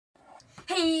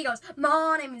He goes,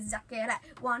 my name is Zach.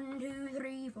 1, 2,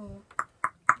 3, 4.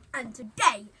 And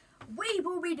today we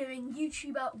will be doing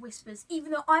YouTuber Whispers,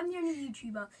 even though I'm the only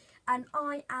YouTuber, and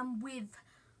I am with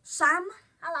Sam.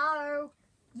 Hello.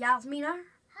 Yasmina.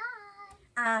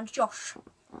 Hi. And Josh.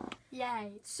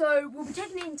 Yay. So we'll be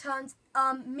taking it in turns.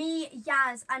 Me,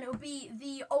 Yaz, and it'll be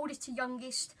the oldest to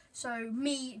youngest. So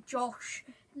me, Josh,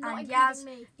 and Yaz.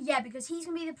 Me. Yeah, because he's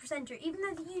gonna be the presenter, even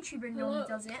though the YouTuber normally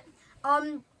does it.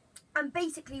 And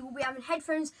basically we'll be having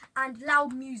headphones and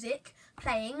loud music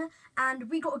playing, and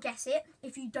we gotta guess it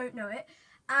if you don't know it.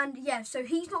 And yeah, so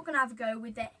he's not gonna have a go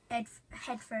with the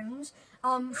headphones.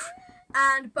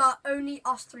 But only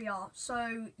us three are.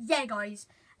 So yeah, guys,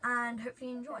 and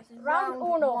hopefully you enjoy. Round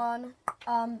one,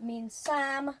 me and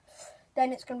Sam.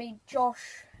 Then it's gonna be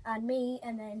Josh and me,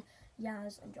 and then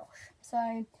Yaz and Josh.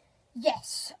 So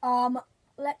yes,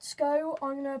 let's go.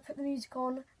 I'm gonna put the music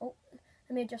on. Oh,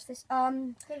 let me adjust this.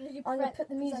 I'm gonna put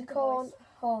the music on.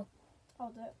 Oh, I'll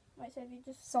do it. Wait, so if you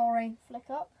just sorry. flick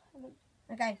up.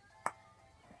 Okay.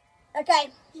 Okay.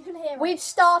 You can hear it. We've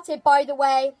started, by the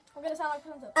way. I'm gonna sound like a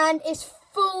presenter. And it's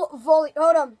full volume.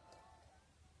 Hold on.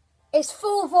 It's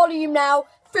full volume now.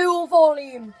 Full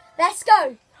volume. Let's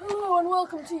go. Hello and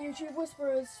welcome to YouTube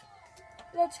Whisperers.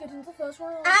 Let's get into the first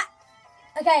round.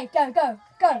 Okay, go.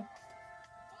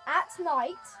 At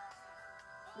night,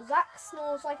 Zach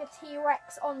snores like a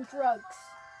T-Rex on drugs.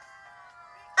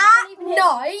 At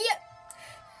night,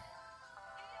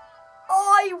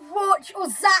 I watch, or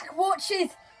Zach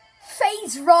watches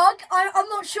FaZe Rug. I'm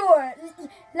not sure.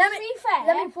 Let me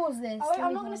pause this.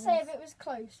 I'm not going to say if it was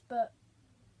close, but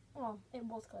well, it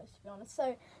was close to be honest.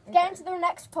 So get into the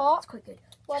next part. It's quite good.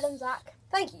 Well done, Zach.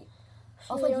 Thank you.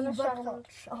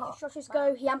 Josh's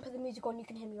go. He hasn't put the music on. You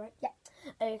can hear me, right? Yeah.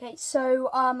 Okay. So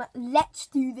let's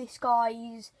do this,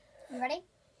 guys. You ready?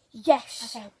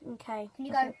 Yes. Okay. Can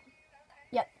you go?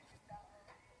 Yep.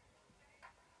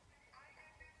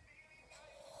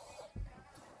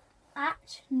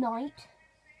 At night,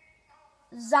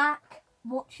 Zach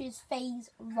watches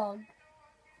FaZe Rug.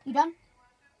 You done?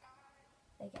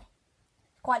 Okay.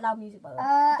 Quite loud music, by the way.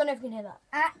 I don't know if you can hear that.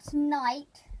 At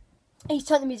night, He's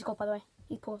turned the music off, by the way.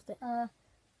 He paused it.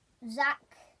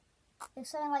 Zach,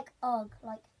 it's something like ugh,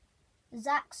 like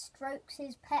Zach strokes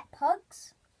his pet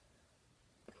pugs.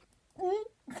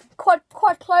 Quite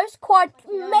close. Yeah.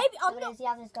 Maybe. So it is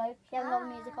Yaz's go. She hasn't got the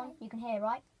music on. You can hear,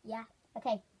 right? Yeah.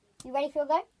 Okay. You ready for your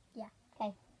go? Yeah.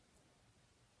 Okay.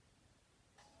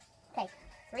 Okay.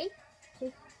 3,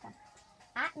 2, 1.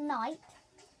 At night,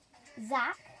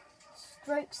 Zach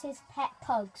strokes his pet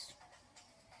pugs.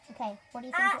 Okay. What do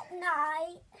you think? At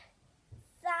night,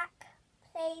 Zach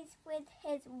plays with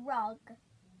his rug.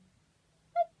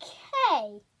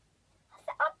 Okay. That's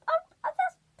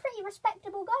a pretty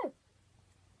respectable go.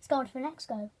 Let's go on to the next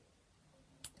go.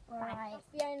 Right.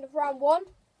 That's the end of round one.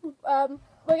 We're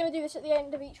going to do this at the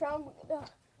end of each round.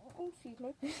 Excuse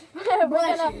me. we're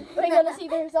gonna see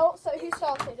the results. So who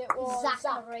started? It was Zach.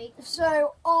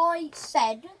 So I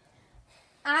said,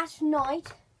 at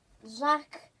night,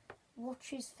 Zach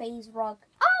watches FaZe Rug.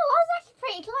 Oh, I was actually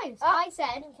pretty close. I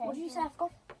said. Okay. What did you say? I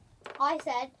forgot. I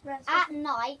said at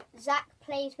night Zach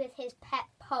plays with his pet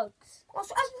pugs. Oh,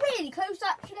 so that's really close,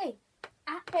 actually.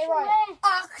 Okay, right.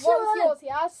 What's yours,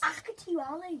 Yaz?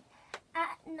 Actually.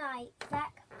 At night,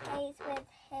 Zach plays with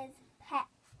his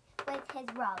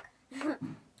rug.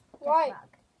 Right.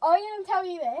 I'm going to tell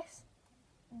you this.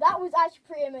 That was actually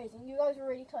pretty amazing. You guys were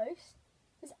really close.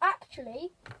 It's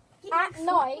actually, at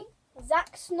night,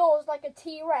 Zach snores like a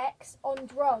T-Rex on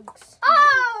drugs.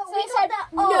 Oh, So they said,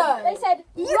 No. They said,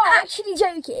 You're rug. actually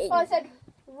joking. So I said,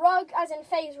 rug as in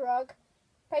FaZe Rug.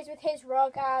 Plays with his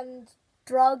rug and...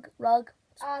 Rug.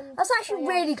 That's actually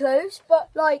really close. But,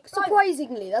 Like,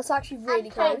 surprisingly, that's actually really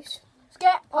close. let's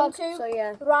get on to So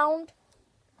yeah. round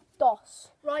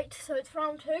DOS. Right, so it's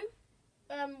round 2.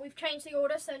 We've changed the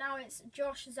order, so now it's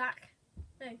Josh,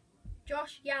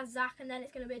 Yaz, Zach, and then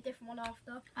it's going to be a different one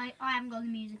after. I haven't got the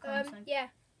music on, so... Yeah,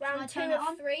 round 2 turn it of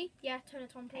on? 3. Yeah, turn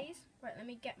it on, please. Right, let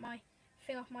me get my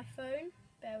thing off my phone.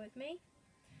 Bear with me.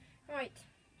 Right.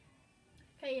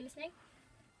 Okay, you listening?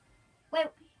 Wait.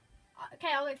 Okay,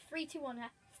 I'll go 3, 2, 1 here.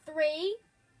 3,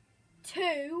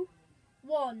 2,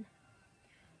 1.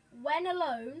 When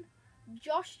alone,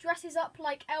 Josh dresses up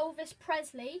like Elvis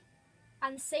Presley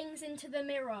and sings into the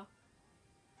mirror.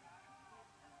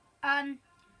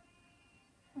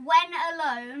 When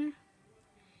alone,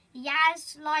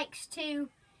 Yaz likes to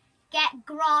get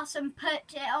grass and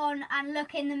put it on and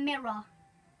look in the mirror.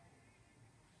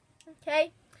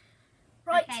 Okay.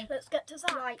 Right, Okay. let's get to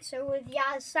Zach. Right, so with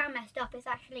Yaz, Sam messed up. It's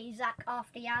actually Zach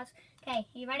after Yaz. Okay,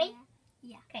 you ready?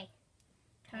 Yeah. Okay.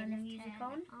 turn the music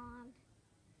on.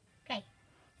 Okay,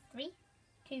 3,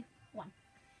 2, 1.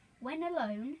 When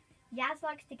alone, Yaz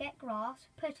likes to get grass,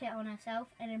 put it on herself,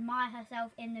 and admire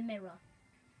herself in the mirror.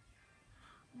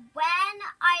 When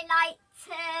I like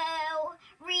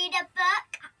to read a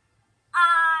book,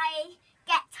 I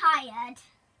get tired.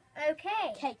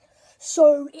 Okay. Okay,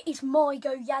 so it is my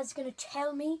go. Yaz is going to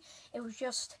tell me. It was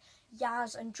just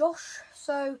Yaz and Josh.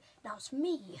 So now it's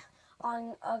me.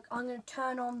 I'm going to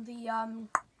turn on the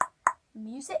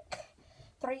music.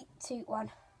 3, 2,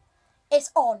 1.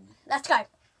 It's on. Let's go.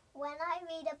 When I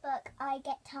read a book, I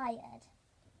get tired.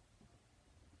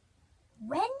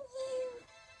 When you...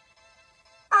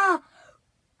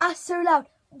 That's so loud.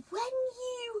 When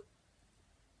you...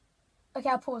 Okay,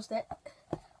 I paused it.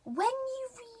 When you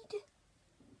read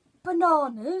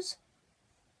bananas,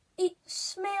 it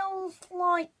smells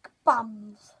like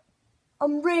bums.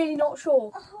 I'm really not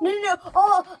sure. No.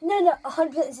 Oh, no.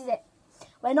 100% this is it.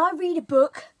 When I read a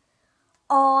book,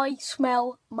 I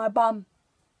smell my bum.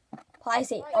 That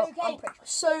is it. Okay.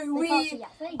 So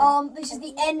this is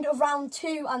the Okay. end of round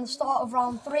 2 and the start of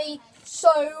round 3.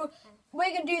 So we're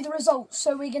going to do the results.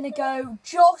 So we're going to go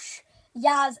Josh,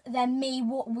 Yaz, then me,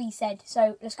 what we said.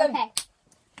 So let's go. Okay.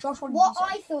 Josh, what did What you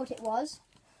say? I thought it was.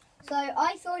 So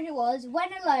I thought it was, when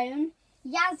alone,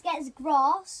 Yaz gets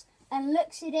grass and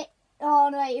looks at it. Oh,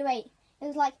 no, wait. It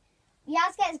was like,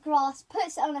 Yaz gets grass,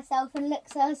 puts it on herself and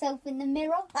looks at herself in the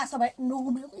mirror. That's how it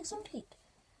normally isn't it?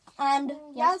 And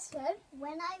Yaz Yaz, said.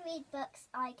 When I read books,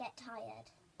 I get tired.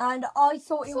 and I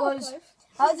thought it Sort of was. close.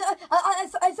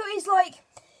 I thought it's like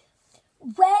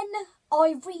when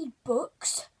I read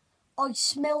books, I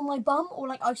smell my bum, or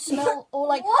like I smell, or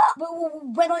like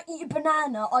when I eat a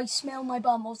banana, I smell my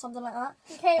bum, or something like that.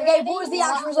 Okay, Okay, ready? what was the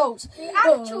actual results? The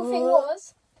actual thing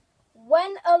was,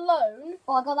 when alone.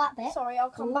 Oh, I got that bit. Sorry, I'll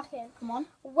come back in. Come on.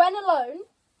 When alone,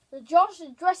 Josh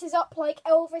dresses up like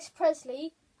Elvis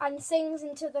Presley and sings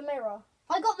into the mirror.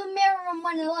 I got the mirror on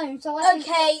when alone, so I think...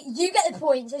 Okay, you get the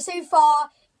point. So far,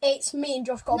 it's me and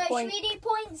Josh got No, a point. should we do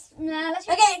points? Nah, let's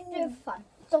Okay. just do it for fun.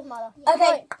 Doesn't matter.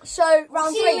 Okay, so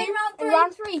round See you 3. in round 3.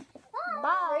 Round 3. Bye.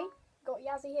 Bye. Got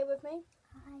Yazzie here with me.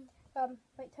 Hi.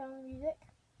 Wait, turn on the music.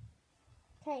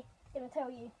 Okay, gonna tell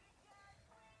you.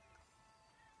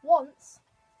 Once,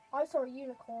 I saw a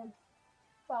unicorn.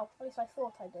 Well, at least I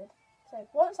thought I did. So,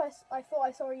 once I thought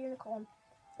I saw a unicorn,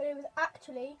 but it was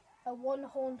actually a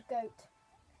one-horned goat.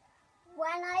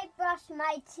 When I brush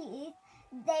my teeth,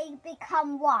 they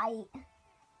become white.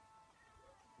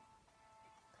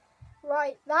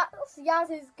 Right, that's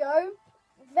Yaz's go.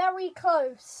 Very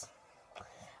close.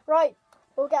 Right,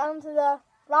 we'll get on to the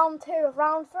round 2 of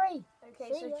round 3.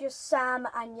 Okay, See so ya. just Sam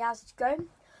and Yaz's go.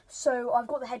 So I've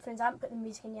got the headphones, I haven't put the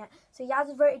music in yet. So Yaz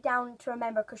has wrote it down to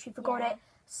remember because she forgot Yeah. it.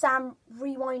 Sam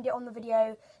rewind it on the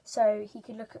video so he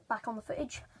could look back on the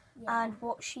footage and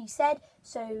what she said.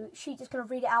 So she's just going to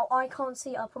read it out. I can't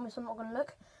see it, I promise I'm not going to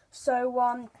look. So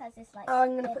Because it's like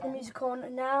I'm going to put the hidden. music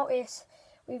on now.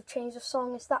 We've changed the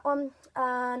song, it's that one.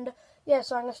 And yeah,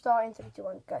 so I'm going to start in 3, 2,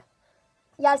 1, go.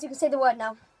 Yaz, you can say the word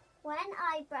now. When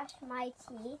I brush my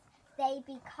teeth, they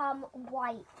become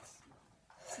white.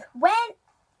 When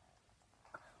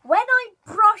I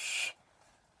brush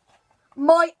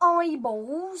my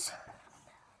eyeballs,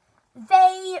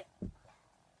 they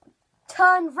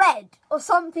turn red or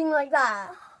something like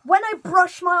that. When I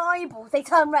brush my eyeballs, they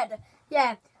turn red.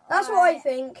 Yeah, that's what I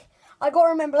think. I got to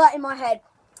remember that in my head.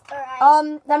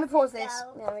 Alright. Let me pause this.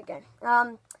 go. There we go.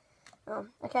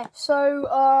 Okay,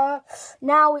 so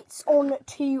now it's on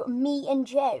to me and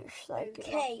Josh. So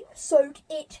okay, so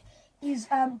it is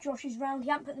Josh's round. He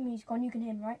hasn't put the music on. You can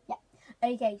hear him, right? Yeah.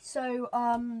 Okay, so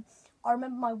I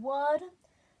remember my word.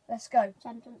 Let's go.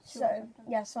 Sentence. So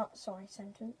yeah, sorry,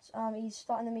 sentence. He's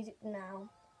starting the music now.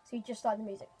 So he just started the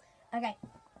music. Okay,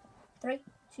 3,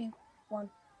 2, 1,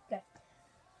 go.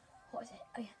 What is it?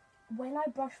 Oh, yeah. When I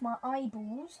brush my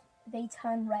eyeballs, they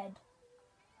turn red.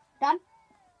 Done.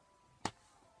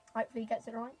 Hopefully he gets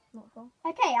it right. Not sure.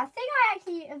 Okay, I think I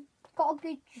actually have got a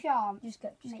good chance. Just go.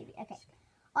 Maybe. Okay.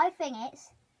 I think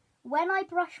it's when I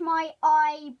brush my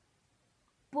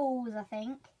eyeballs, I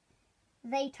think,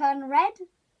 they turn red.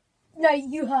 No,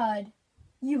 you heard.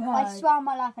 You heard. I swear on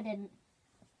my life I didn't.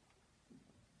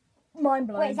 Mind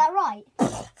blown. Wait, is that right?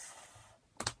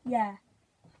 Yeah.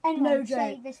 Anyway, No so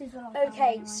joke. this is what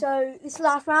Okay, so this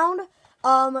last round.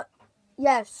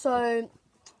 Yeah. So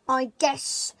I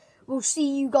guess we'll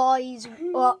see you guys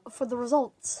for the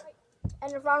results.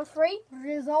 End of round 3.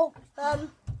 Result.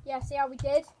 Yeah, see how we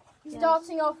did? Yes.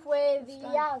 Starting off with Let's go.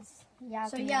 Yaz. Yeah.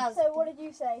 So Yaz. So what did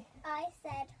you say? I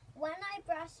said, when I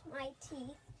brush my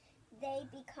teeth, they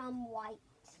become white.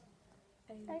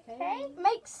 Okay.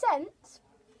 Makes sense.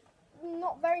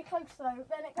 Not very close though.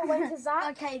 Then it went to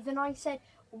Zach. Okay, then I said,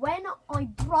 when I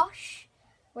brush,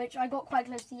 which I got quite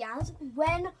close to Yaz,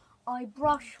 when I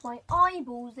brush my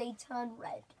eyeballs, they turn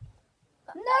red.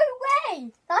 No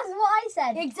way! That's what I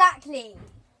said. Exactly.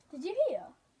 Did you hear?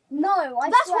 No, I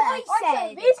That's swear. what I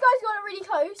said. These guys got it really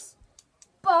close.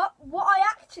 But what I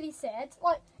actually said,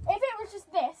 like, if it was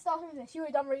just this, starting with this, you would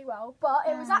have done really well. But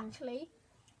it was actually,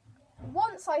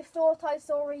 once I thought I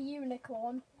saw a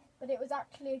unicorn, but it was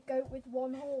actually a goat with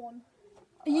one horn.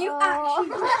 Are you actually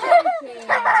joking?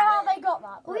 How they got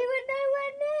that? We were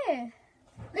nowhere near.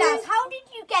 Yaz, how did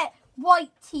you get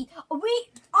white teeth?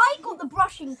 I got the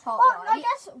brushing part Well, right. I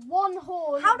guess one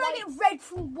horn. How did I get red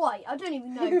from white? I don't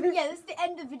even know. But yeah, this is the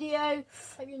end of the video.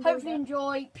 Hope you enjoyed Hopefully it.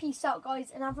 enjoy. Peace out,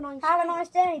 guys, and have a nice Have a day. nice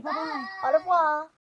day. Bye-bye. Au revoir.